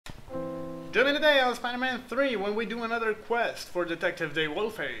Join me today on Spider-Man 3 when we do another quest for Detective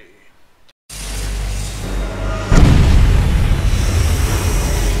DeWolfe.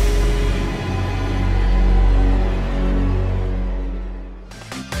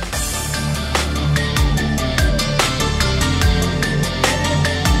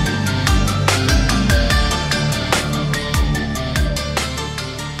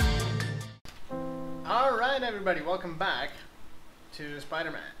 Alright everybody, welcome back to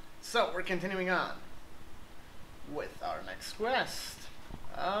Spider-Man. So, we're continuing on with our next quest.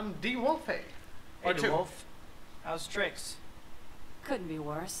 DeWolfe. Hey, DeWolfe. How's tricks? Couldn't be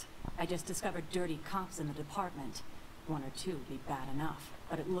worse. I just discovered dirty cops in the department. One or two would be bad enough,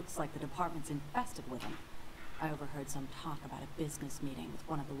 but it looks like the department's infested with them. I overheard some talk about a business meeting with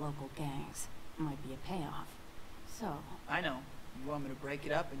one of the local gangs. Might be a payoff. So... I know. You want me to break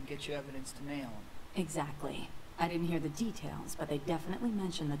it up and get you evidence to nail them. Exactly. I didn't hear the details, but they definitely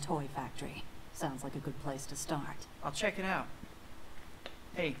mentioned the toy factory. Sounds like a good place to start. I'll check it out.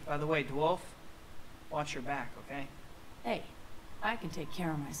 Hey, by the way, DeWolfe, watch your back, okay? Hey, I can take care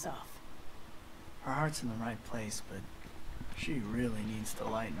of myself. Her heart's in the right place, but she really needs to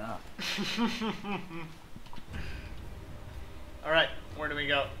lighten up. Alright, where do we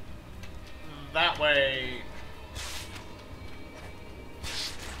go? That way.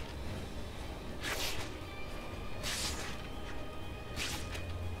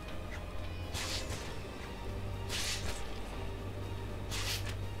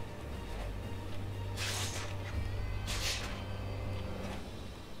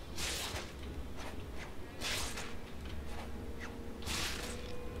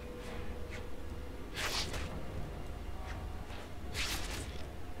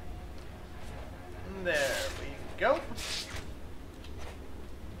 There we go.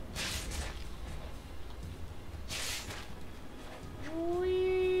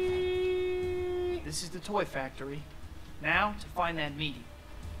 Whee! This is the toy factory. Now to find that meeting.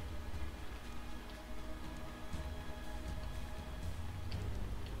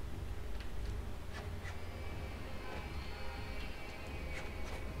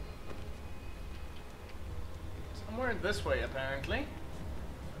 Somewhere this way, apparently.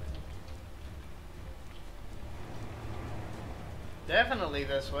 Definitely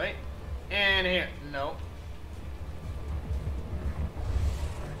this way. And here. No.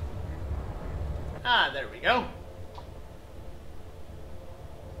 Ah, there we go.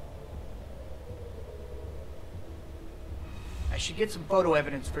 I should get some photo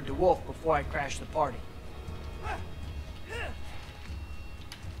evidence for DeWolfe before I crash the party.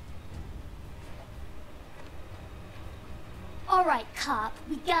 All right, cop.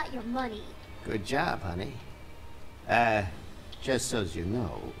 We got your money. Good job, honey. Just so you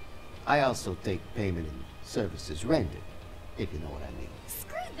know, I also take payment in services rendered, if you know what I mean.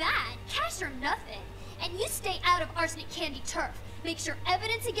 Screw that. Cash or nothing. And you stay out of arsenic candy turf. Make sure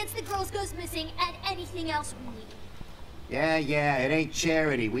evidence against the girls goes missing and anything else we need. Yeah, it ain't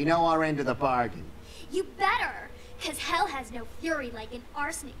charity. We know our end of the bargain. You better. Cause hell has no fury like an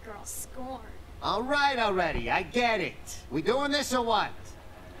arsenic girl scorn. All right already, I get it. We doing this or what?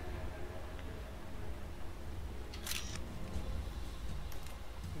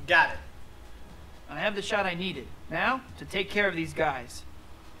 Got it. I have the shot I needed. Now, to take care of these guys.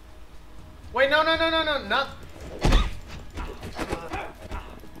 Wait, no, not...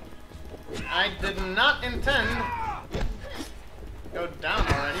 I did not intend to go down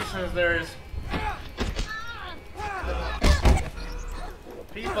already, since there's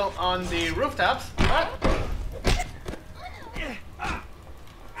people on the rooftops. What?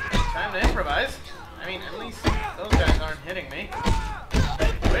 Time to improvise. I mean, at least those guys aren't hitting me.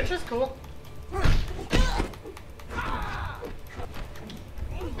 Which is cool.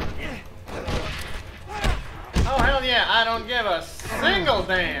 Oh, hell yeah, I don't give a single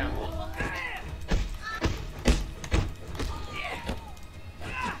damn.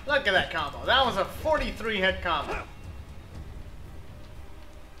 Look at that combo. That was a 43 hit combo.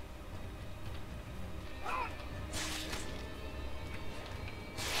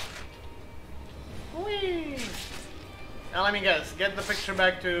 Whee! Now let me guess, get the picture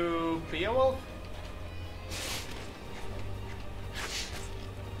back to Beowulf?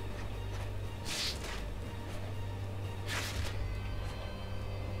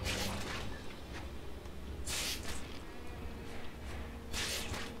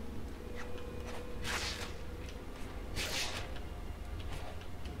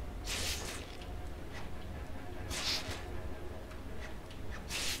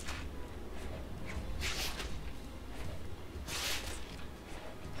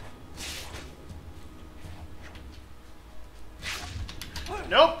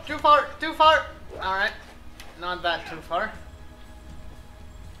 Nope, too far, too far. Alright, not that too far.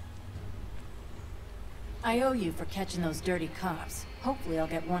 I owe you for catching those dirty cops. Hopefully I'll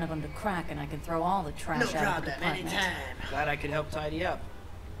get one of them to crack and I can throw all the trash No out of the problem, department. anytime. Glad I could help tidy up.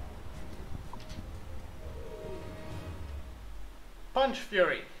 Punch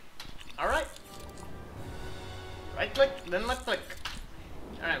Fury. Alright. Right click, then left click.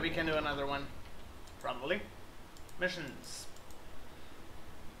 Alright, we can do another one. Probably. Missions.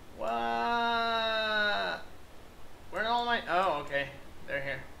 What? Where are all my... Oh, okay. They're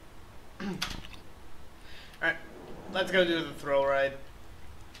here. Alright. Let's go do the throw ride.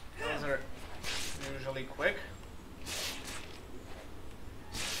 Those are usually quick.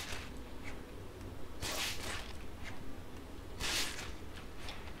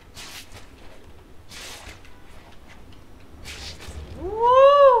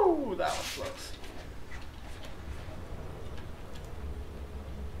 Woo! That was close.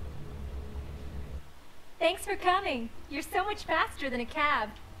 Thanks for coming. You're so much faster than a cab.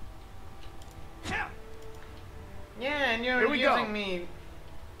 Yeah, and you're Here we using go. me.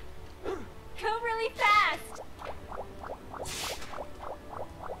 Go really fast.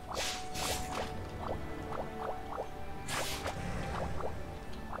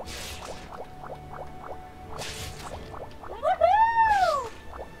 Woohoo!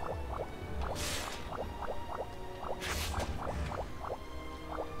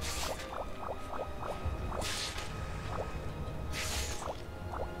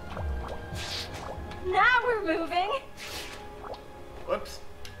 Now we're moving. Whoops.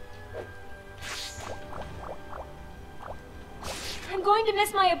 I'm going to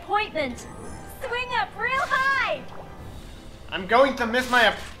miss my appointment. Swing up real high. I'm going to miss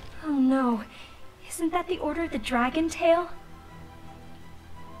my. Oh no. Isn't that the Order of the Dragon Tail?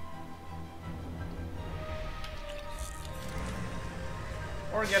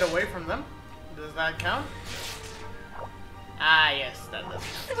 Or get away from them. Does that count? Ah, yes, that does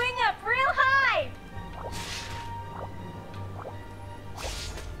count. Swing up real high.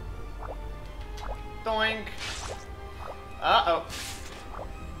 Doink. Uh-oh.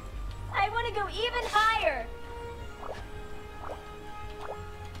 I want to go even higher.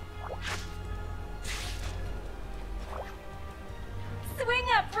 Swing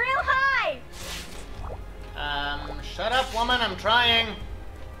up real high. Shut up, woman, I'm trying.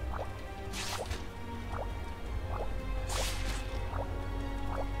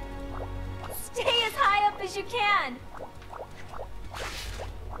 Stay as high up as you can.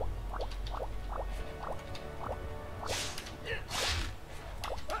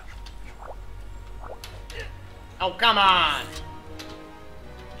 Oh, come on.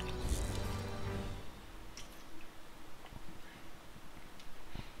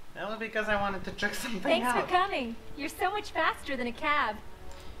 That was because I wanted to check something Thanks out. for coming. You're so much faster than a cab.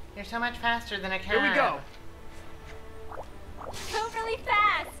 You're so much faster than a cab. Here we go. Go really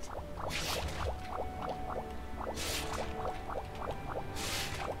fast.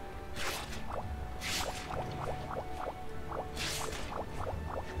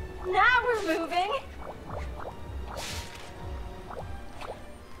 Now we're moving.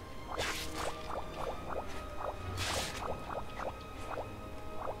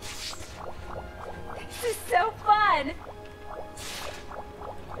 This is so fun.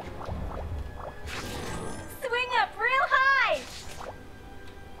 Swing up real high.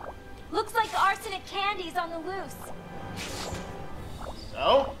 Looks like arsenic candy's on the loose.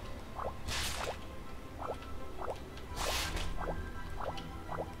 So?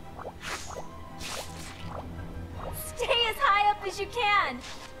 Stay as high up as you can.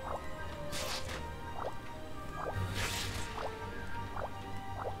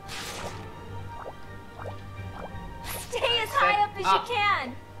 Stay as high up as you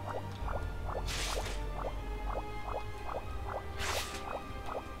can.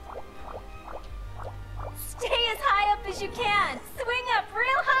 Stay as high up as you can. Swing up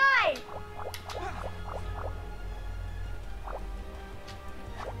real high.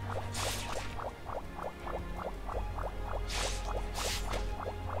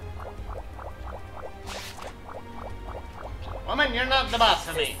 Woman, you're not the boss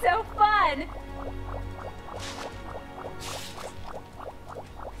of This me. is so fun.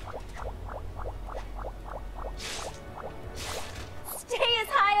 Stay as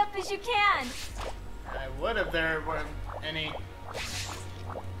high up as you can. I would if there were any...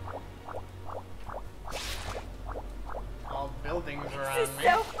 all buildings around This is me.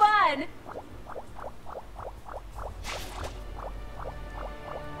 so fun.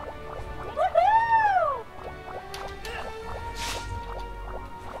 Woohoo!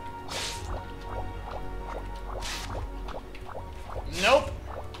 Nope.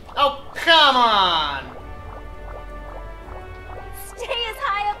 Come on! Stay as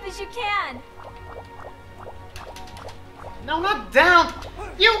high up as you can. No, not down!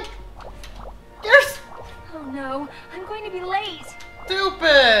 You're Oh no, I'm going to be late.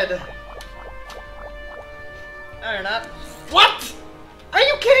 stupid! No, you're not. What? Are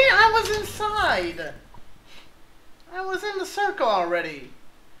you kidding? I was inside! I was in the circle already.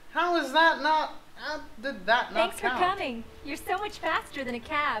 How is that not... How did that not Thanks count? for coming. You're so much faster than a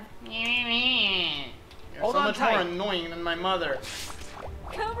cab. You're Hold so on much tight. more annoying than my mother.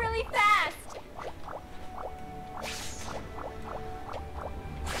 Go really fast.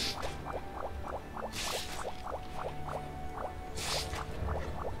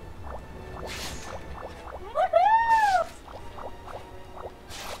 Woohoo!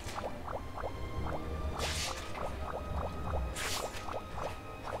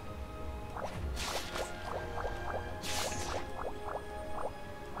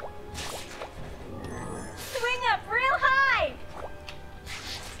 Swing up real high.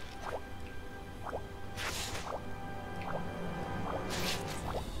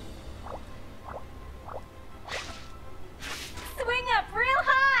 Swing up real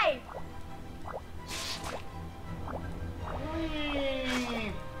high.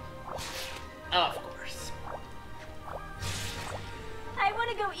 Of course. I want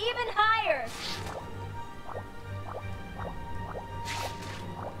to go even higher.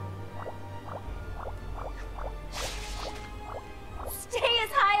 Stay as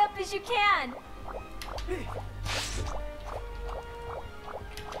high up as you can.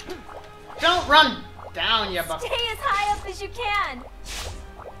 Don't run down, you buff. Stay as high up as you can.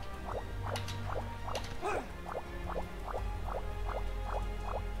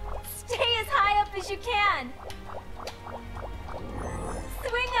 Stay as high up as you can.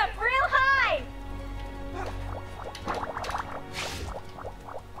 Swing up real high.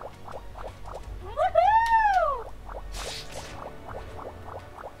 Woohoo!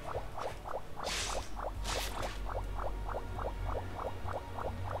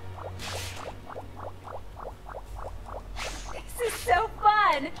 This is so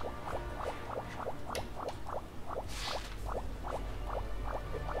fun.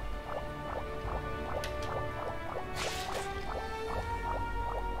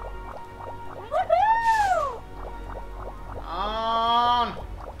 Woohoo! On.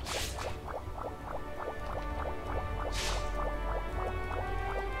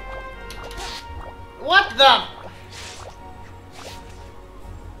 What the?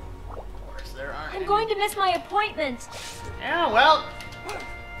 Of course, there aren't. I'm any- going to miss my appointment. Yeah, well.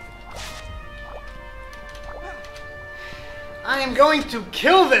 I am going to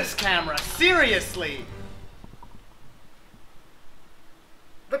kill this camera, seriously!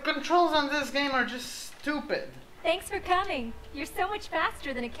 The controls on this game are just stupid. Thanks for coming. You're so much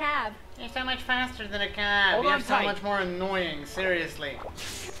faster than a cab. You're so much faster than a cab. Hold You're on so tight. much more annoying, seriously.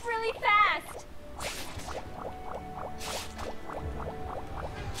 Really fast.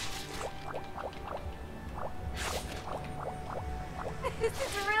 This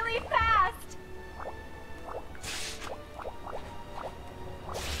is really fast.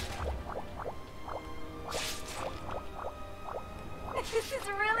 This is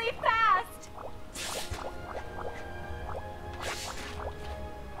really fast.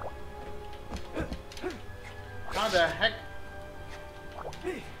 How the heck?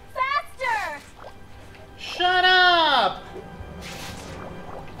 Faster. Shut up!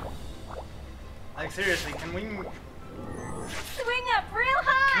 Like, seriously, can we Swing up real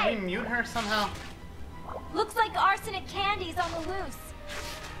high. mute her somehow? Looks like arsenic candy's on the loose.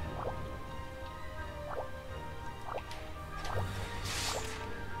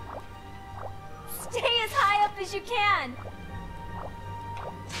 Stay as high up as you can.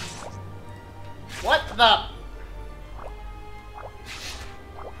 What the?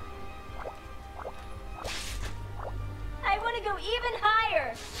 I want to go even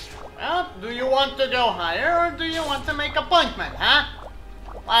higher. Well, do you want to go higher or do you want to make appointment, huh?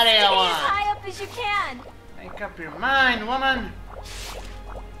 What do you Stay as want? high up as you can. Make up your mind, woman.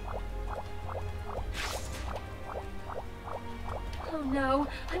 Oh no,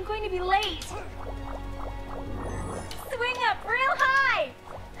 I'm going to be late. Swing up real high.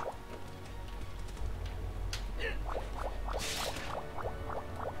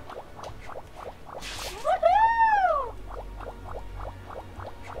 Woohoo!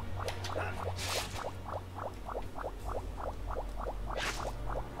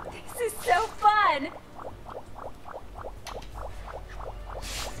 This is so fun.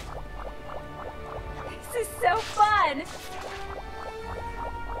 This is so fun.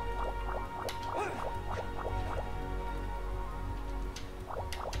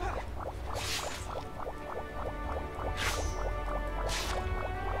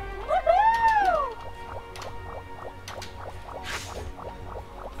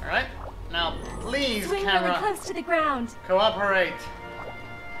 to the ground. Cooperate.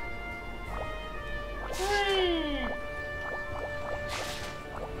 Whee!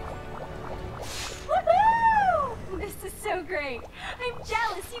 Woohoo! This is so great. I'm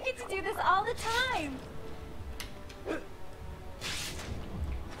jealous. You get to do this all the time.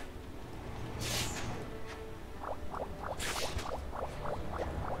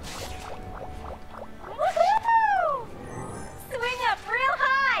 Woohoo! Swing up real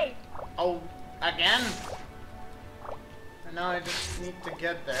high. Oh, again? And now I just need to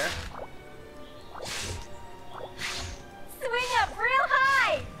get there. Swing up real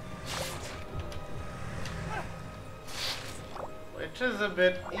high. Which is a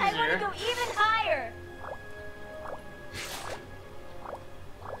bit I want to easier. go even higher.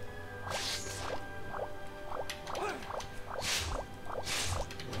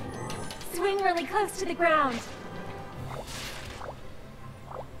 Swing really close to the ground.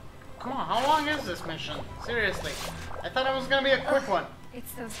 Come on, how long is this mission? Seriously. I thought it was gonna be a quick one.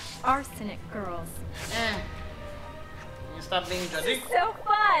 It's those arsenic girls. Eh. Can you stop being This judgy? is so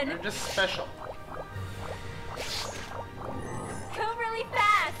fun. They're just special. Go really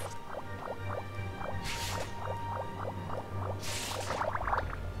fast.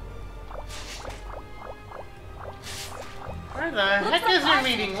 Where the heck Looks like is your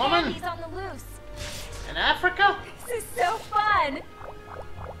arsenic meeting, woman? candy's on the loose. In Africa? This is so fun.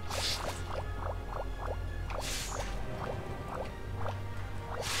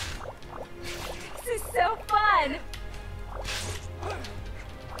 This is so fun.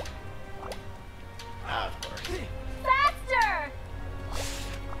 Ah, of course. Faster.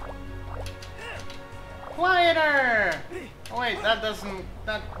 Quieter! Oh wait, that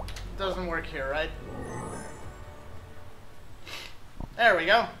doesn't work here, right? There we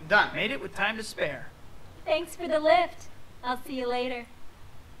go. Done. Made it with time to spare. Thanks for the lift. I'll see you later.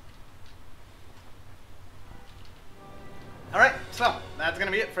 Alright, so that's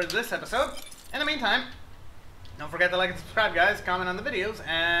gonna be it for this episode. In the meantime, don't forget to like and subscribe, guys, comment on the videos,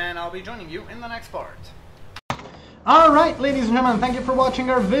 and I'll be joining you in the next part. Alright, ladies and gentlemen, thank you for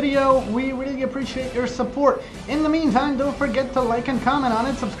watching our video. We really appreciate your support. In the meantime, don't forget to like and comment on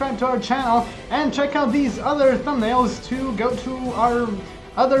it, subscribe to our channel, and check out these other thumbnails to go to our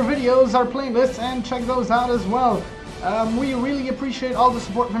other videos, our playlists, and check those out as well. We really appreciate all the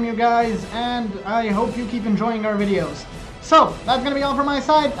support from you guys, and I hope you keep enjoying our videos. So, that's going to be all from my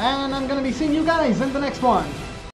side, and I'm going to be seeing you guys in the next one.